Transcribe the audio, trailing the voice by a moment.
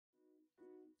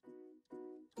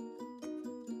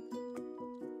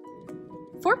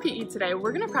For PE today,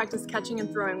 we're going to practice catching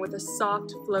and throwing with a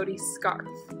soft, floaty scarf.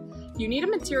 You need a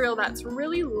material that's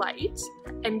really light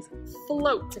and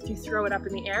floats if you throw it up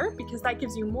in the air, because that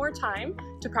gives you more time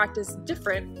to practice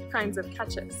different kinds of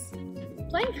catches.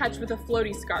 Playing catch with a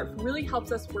floaty scarf really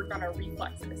helps us work on our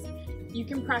reflexes. You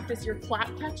can practice your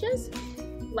clap catches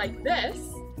like this,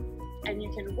 and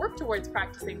you can work towards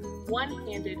practicing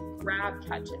one-handed grab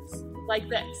catches like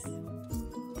this.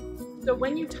 So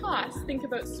when you toss, think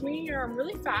about swinging your arm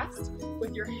really fast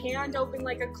with your hand open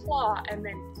like a claw and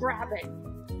then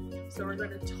grabbing. So we're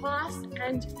going to toss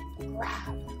and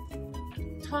grab.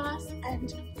 Toss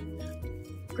and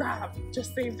grab.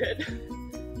 Just saved it.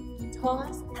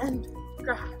 Toss and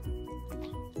grab.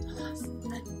 Toss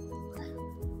and grab.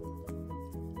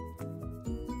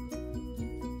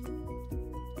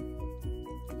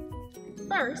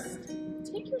 First,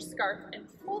 take your scarf and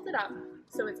fold it up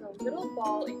so it's a little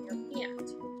ball in your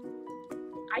hand.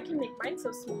 I can make mine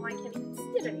so small I can't even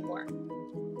see it anymore.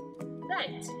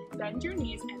 Then, bend your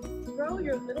knees and throw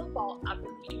your little ball up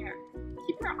in the air.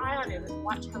 Keep your eye on it and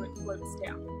watch how it floats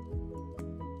down.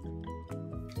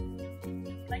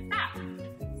 Like that.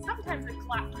 Sometimes a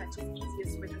clap catch is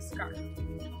easiest with a scarf.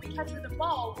 When we catch with a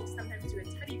ball, we sometimes do a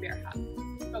teddy bear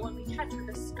hug. But when we catch with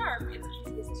a scarf, it's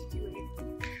easiest to do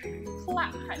a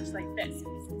clap catch like this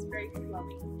because it's very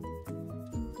flowy.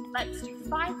 Let's do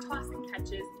 5 tossing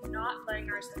catches, not letting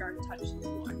our scarf touch the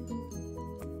floor.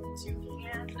 2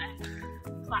 hands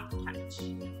and clap catch.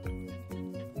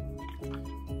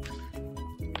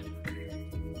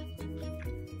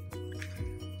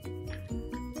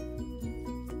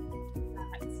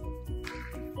 That's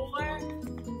 4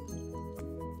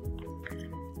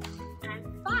 and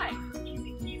 5.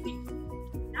 Easy peasy.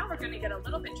 Now we're going to get a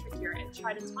little bit trickier and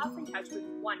try to toss and catch with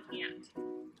one hand.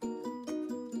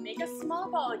 Make a small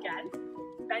ball again,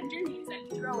 bend your knees and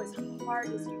throw as hard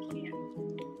as you can.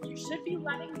 You should be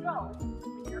letting go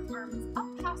when your arm is up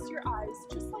past your eyes,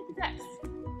 just like this.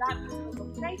 That means it'll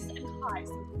look nice and high,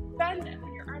 so bend, and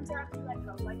when your arms are up, you let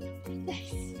go like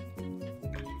this.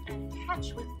 And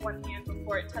catch with one hand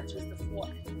before it touches the floor.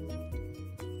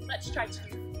 Let's try to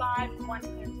do 5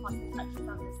 one-hand tossing catches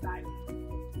on this side.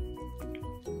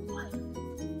 1,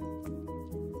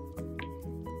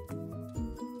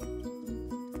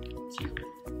 2,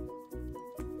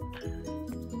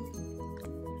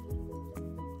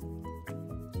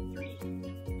 3,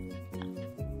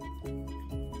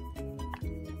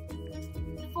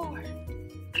 4,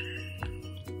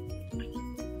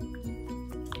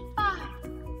 5.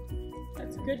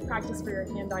 That's good practice for your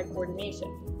hand-eye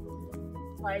coordination.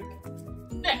 Like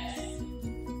this.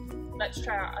 Let's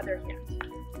try our other hand.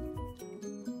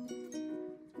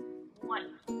 1,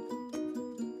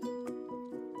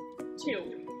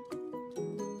 2,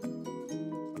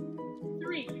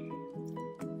 3,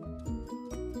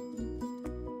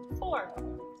 4,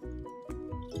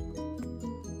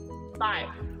 5.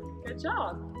 Good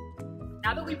job.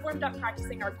 Now that we've warmed up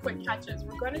practicing our quick catches,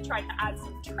 we're going to try to add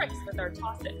some tricks with our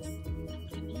tosses.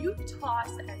 Can you toss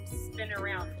and spin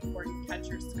around before you catch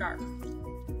your scarf?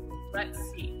 Let's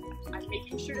see. I'm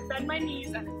making sure to bend my knees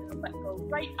and I'm going to let go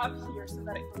right up here so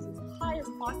that it goes as high as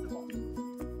possible.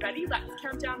 Ready? Let's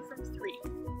count down from 3.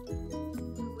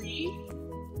 3,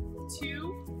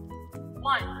 2,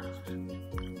 1.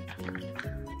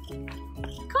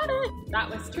 Got it! That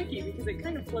was tricky because it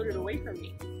kind of floated away from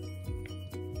me.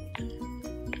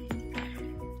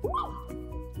 Woo!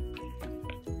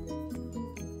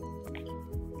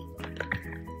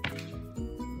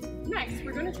 Next,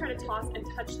 we're going to try to toss and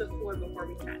touch the floor before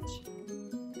we catch.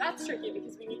 That's tricky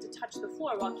because we need to touch the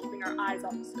floor while keeping our eyes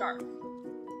on the scarf.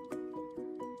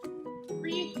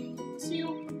 3, 2,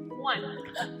 1.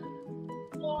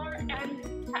 Floor and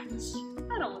catch.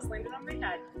 That almost landed on my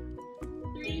head.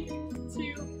 3,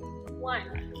 2, 1.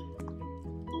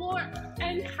 Floor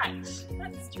and catch.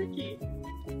 That's tricky.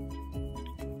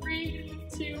 3,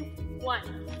 2, 1.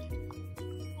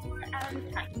 Floor and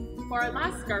catch. For our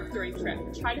last scarf throwing trick,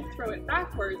 try to throw it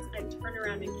backwards and turn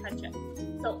around and catch it.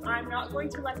 So I'm not going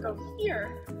to let go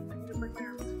here. I'm going to bring my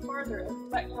arms farther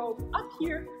and let go up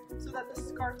here so that the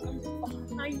scarf goes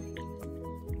behind me.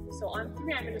 So on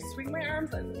 3, I'm going to swing my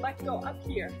arms and let go up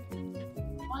here.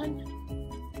 1,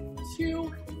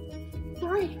 2,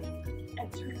 3.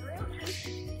 And turn around and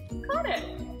got it.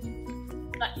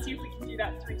 Let's see if we can do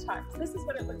that 3 times. This is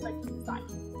what it looks like from the side.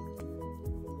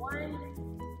 1,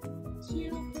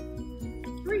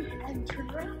 2, 3, and turn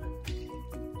around.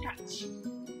 Catch.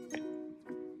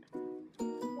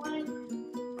 1,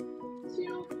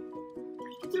 2,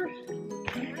 3,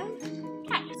 and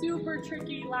catch. Super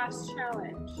tricky last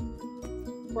challenge.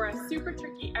 For a super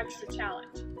tricky extra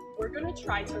challenge, we're going to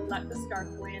try to let the scarf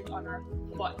land on our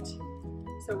foot.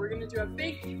 So we're going to do a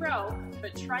big throw,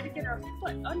 but try to get our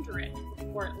foot under it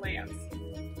before it lands.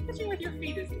 Catching with your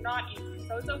feet is not easy,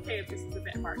 so it's okay if this is a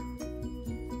bit hard.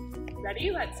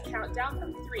 Ready? Let's count down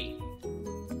from 3.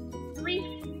 3,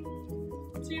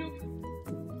 2,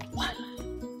 1.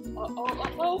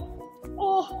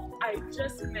 Oh, I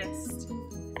just missed.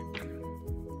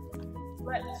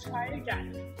 Let's try it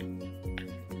again.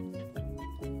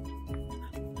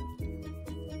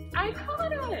 I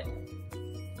caught it!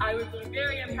 I would be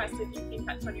very impressed if you can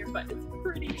catch on your foot. It's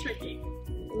pretty tricky.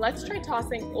 Let's try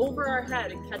tossing over our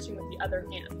head and catching with the other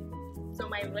hand. So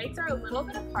my legs are a little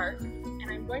bit apart, and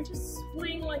I'm going to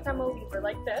swing like I'm a lever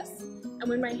like this. And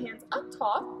when my hand's up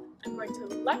top, I'm going to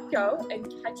let go and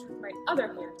catch with my other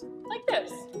hand, like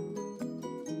this.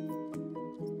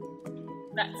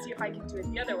 Let's see if I can do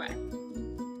it the other way.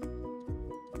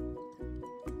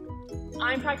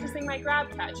 I'm practicing my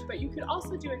grab catch, but you could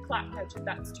also do a clap catch if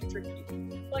that's too tricky.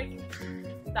 Like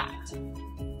that.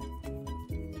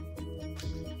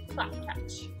 Clap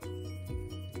catch.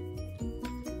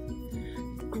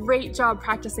 Great job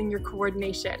practicing your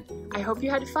coordination. I hope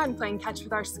you had fun playing catch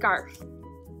with our scarf.